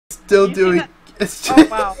still doing. It's Oh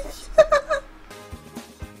wow.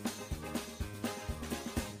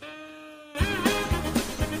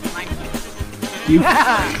 You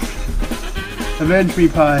avenge me,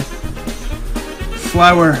 Pie.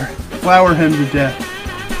 Flower him to death.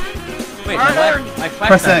 Wait, my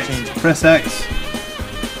Press flashlight X. changed. Press X.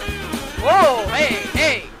 Whoa, hey,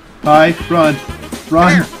 hey. Pie, run,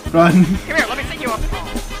 run, run. Come here, let me take you up.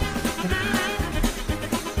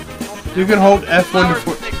 You can hold F1 to Flowers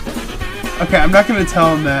 4. Okay, I'm not gonna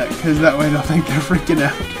tell him that because that way they'll think they're freaking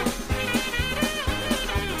out.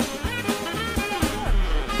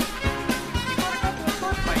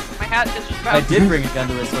 My hat is just I did bring a gun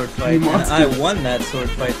to a sword fight, and I won that sword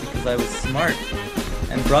fight because I was smart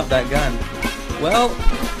and brought that gun. Well,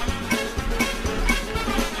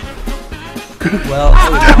 I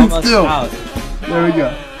was almost Still. out. There we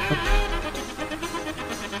go.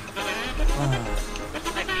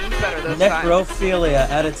 better this time. Necrophilia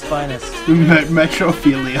at its finest.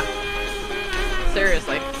 Metrophilia.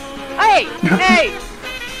 Seriously. Hey! Hey!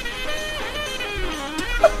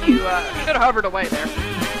 You should have hovered away there.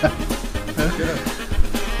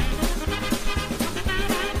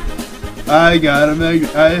 I got him.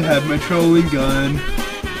 I have my trolling gun.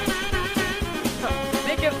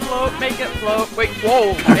 Make it float, make it float. Wait,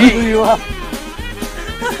 whoa! Hey! You up.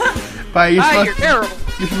 Bye, You're terrible.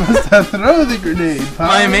 You're supposed to throw the grenade.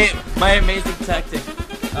 My amazing tactic.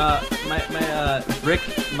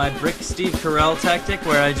 My brick Steve Carell tactic,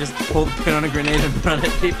 where I just pull the pin on a grenade and run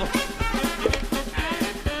at people.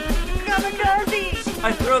 Kamikaze!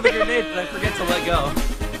 I throw the grenade, but I forget to let go.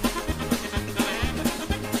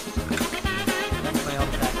 That's my own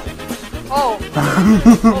tactic. Oh!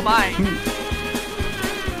 Oh my!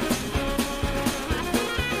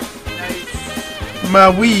 Nice. My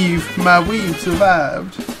weave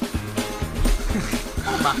survived.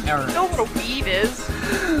 You know what a weave is?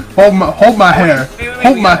 Hold my hair. Wait,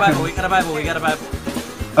 Hold we my got a hair. Bible, we got a Bible.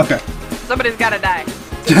 Okay. Somebody's gotta die.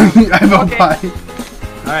 I vote Okay. Pie.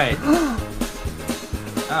 Alright.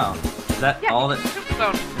 Oh. Is that Yeah, all that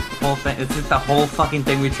Tombstone. whole thing? Is it the whole fucking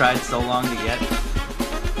thing we tried so long to get?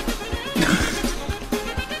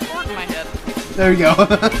 Sword in my head. There we go.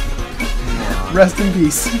 Rest in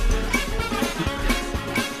peace.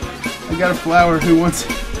 I got a flower who wants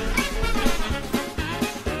it.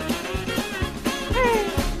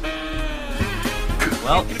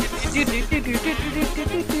 Well,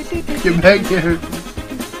 Get back here.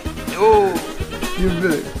 No. Get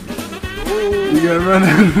back. You gotta run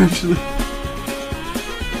out eventually.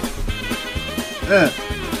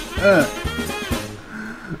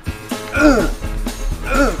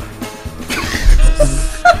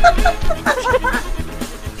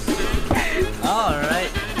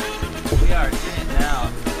 alright. We are in it now.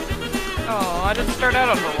 Oh, I didn't start out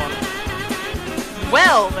under one.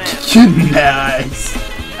 Well then. Nice.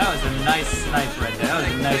 That was a nice snipe right there. That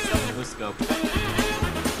was a nice no-scope.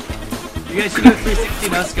 You guys should do a 360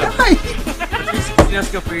 no-scope. A 360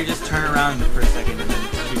 no-scope where you just turn around for a second and then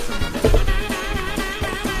shoot someone.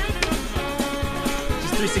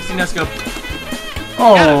 Just 360 no-scope.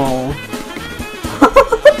 Oh.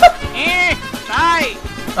 Die!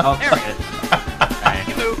 Oh, There. fuck it. Alright.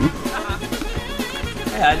 You move.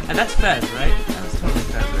 Yeah, and that's Fez, right? That was totally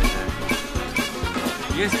Fez right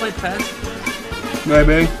there. You guys played Fez?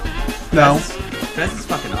 Maybe. No. Fez is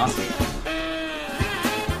fucking awesome.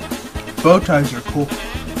 Bow ties are cool.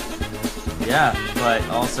 Yeah, but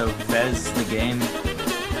also Fez the game.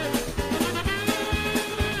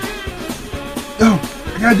 Oh,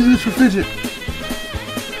 I gotta do this for Fidget.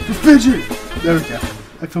 For Fidget. There we go.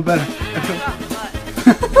 I feel better.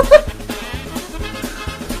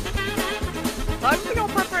 Lexical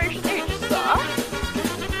preparation H sucks.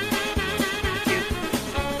 You're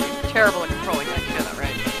terrible at controlling that, you know that,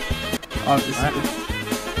 right? Obviously.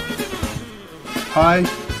 Hi.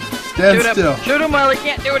 Stand Shoot him! still. Shoot him while he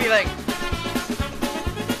can't do anything!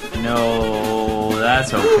 No,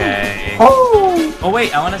 that's okay. Oh! Oh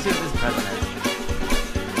wait, I want to see what this present is.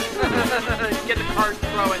 Get the card,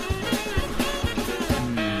 throw it.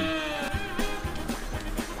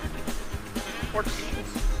 Poor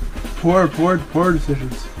decisions. Poor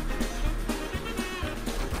decisions.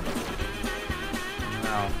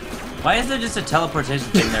 Wow. Why is there just a teleportation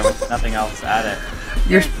thing there with nothing else at it?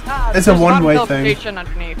 It's a one-way thing. Teleportation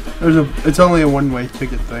underneath. It's only a one-way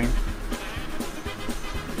ticket thing.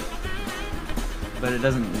 But it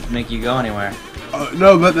doesn't make you go anywhere.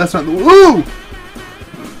 No, but that's not the. Woo!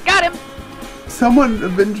 Got him! Someone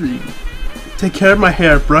avenge me. Take care of my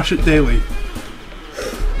hair. Brush it daily.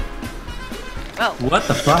 Well, What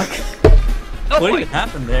the fuck? no What point. even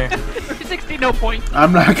happened there? 360, no point.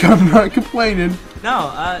 I'm not complaining.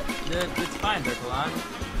 No, it's fine, Durkalon.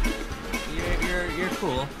 You're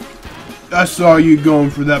cool. I saw you going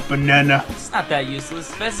for that banana. It's not that useless.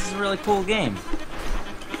 Fez is a really cool game.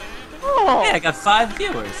 Oh. Hey, I got 5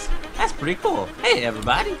 viewers. That's pretty cool. Hey,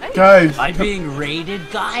 everybody. Guys. Am I being raided,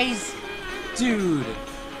 guys? Dude.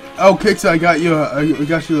 Oh, Kixa, I got you a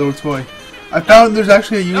little toy. I found there's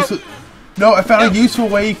actually a useful. No, I found a useful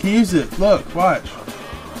way you can use it. Look, watch.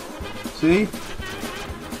 See?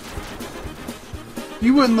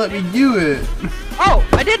 You wouldn't let me do it. Oh,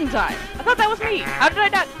 I didn't die. I thought that was me. How did I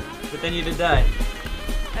die? But then you did die.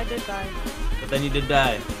 I did die. But then you did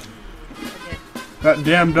die. I did. That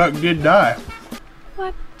damn duck did die.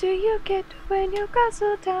 What do you get when you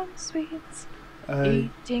guzzle down sweets?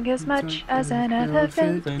 Eating as much as an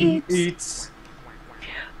elephant eats.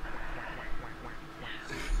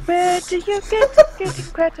 Where do you get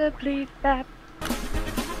incredibly fat?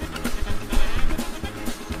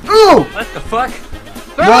 Oh! What the fuck?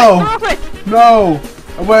 No! Throw it! No!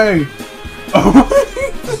 Away! Oh!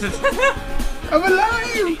 I'm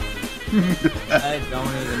alive! I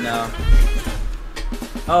don't even know.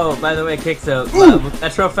 Oh, by the way, Kixa,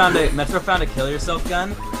 Metro found a kill yourself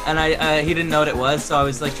gun, and he didn't know what it was, so I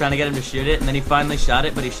was like trying to get him to shoot it, and then he finally shot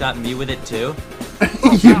it, but he shot me with it too.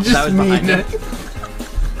 You I just was mean behind it.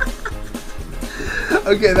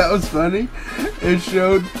 Okay, that was funny. It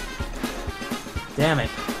showed. Damn it.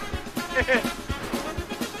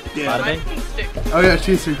 Yeah. Bada bing. Stick. Oh yeah,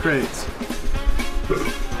 chase your crates.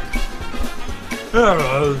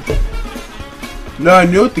 No, I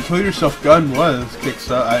knew what the kill yourself gun was,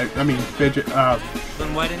 Kixa. I mean, fidget.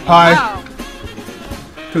 Then why didn't you? Hi. Wow.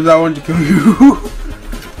 Because I wanted to kill you.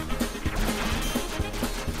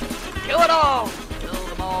 Kill it all. Kill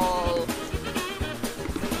them all.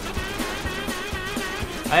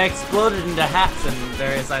 I exploded into hats and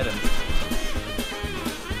various items.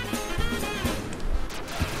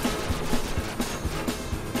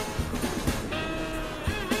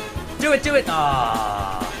 Do it!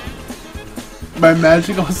 Aww. My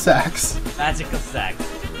magical sax. Magical sack.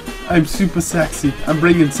 I'm super sexy. I'm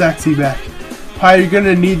bringing sexy back. Hi, you're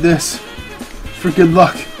gonna need this for good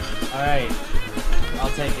luck. Alright. I'll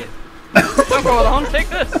take it. Don't go alone. Take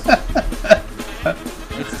this.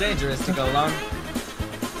 It's dangerous to go alone.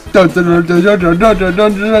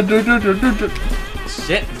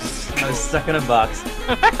 Shit. I was stuck in a box.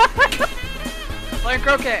 Playing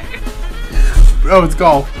croquet. Oh, it's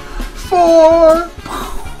golf. 4. Oh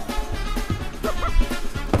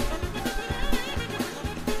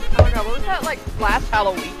my god, what was that, like, last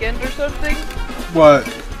Halloween or something? What?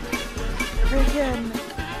 Freaking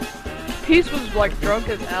Peace was, like, drunk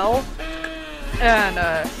as hell, and,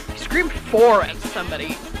 he screamed 4 at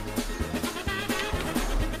somebody.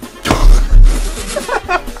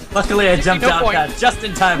 Luckily, I jumped No out point. that just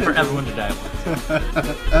in time for everyone to die.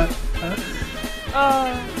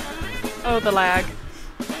 Oh, the lag.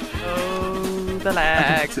 Oh, the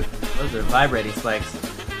lag. Those are vibrating spikes.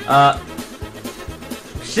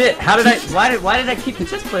 Shit! How did I? Why did I keep the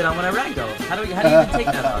chest plate on when I ragdolled? How do you even take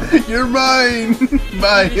that off? You're mine.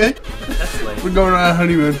 Bye. That's late. We're going on a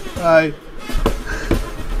honeymoon. Bye.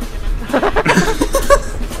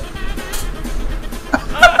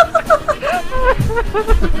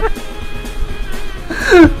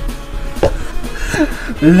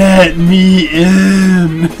 Let me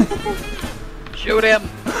in. Shoot him.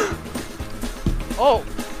 Oh.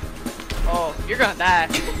 Oh, you're gonna die.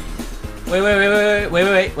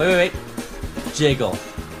 Wait. Jiggle.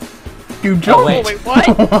 You Oh, jump. wait. Wait, what?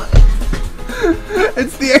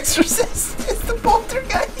 It's the exorcist. It's the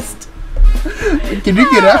poltergeist. Can you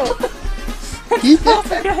get out?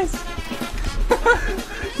 Guys.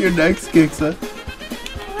 You're next, Kixa.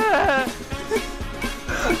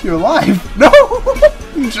 You're alive. No!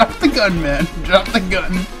 Drop the gun, man. Drop the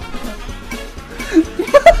gun.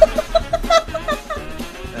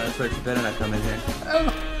 That's right. You better not come in here.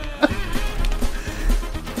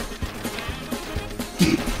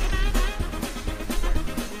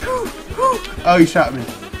 Oh, you shot me.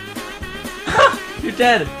 You're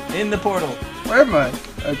dead in the portal. Where am I?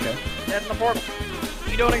 Okay. Dead in the portal.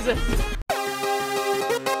 You don't exist.